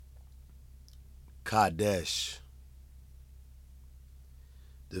Qadesh,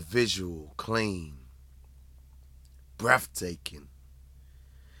 the visual, clean, breathtaking.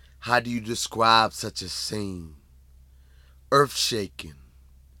 How do you describe such a scene? Earth-shaking.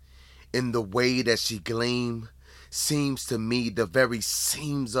 In the way that she gleam, seems to me the very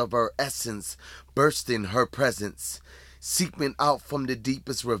seams of her essence bursting her presence, seeping out from the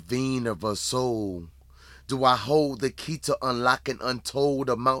deepest ravine of her soul. Do I hold the key to unlocking untold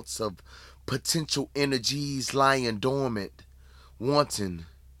amounts of potential energies lying dormant, wanting,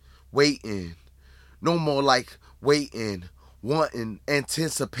 waiting, no more like waiting, wanting,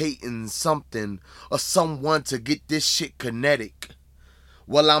 anticipating something or someone to get this shit kinetic?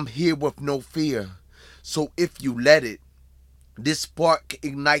 Well, I'm here with no fear, so if you let it, this spark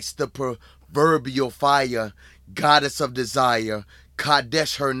ignites the proverbial fire, goddess of desire,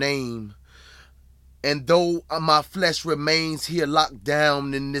 Qadesh her name. And though my flesh remains here locked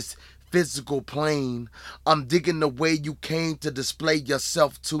down in this physical plane, I'm digging the way you came to display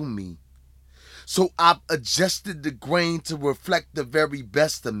yourself to me. So I've adjusted the grain to reflect the very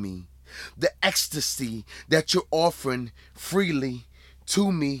best of me. The ecstasy that you're offering freely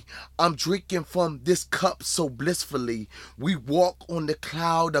to me. I'm drinking from this cup so blissfully. We walk on the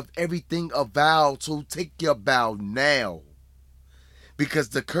cloud of everything avowed, so take your bow now. Because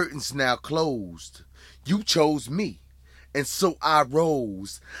the curtain's now closed. You chose me, and so I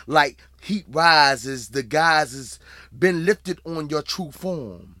rose. Like heat rises, the guise has been lifted on your true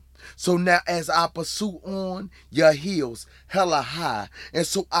form. So now as I pursue on, your heels hella high, and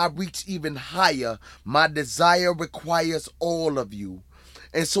so I reach even higher. My desire requires all of you,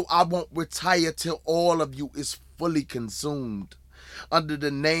 and so I won't retire till all of you is fully consumed. Under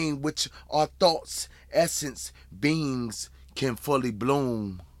the name which our thoughts, essence, beings can fully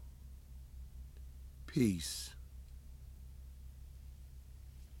bloom. Peace.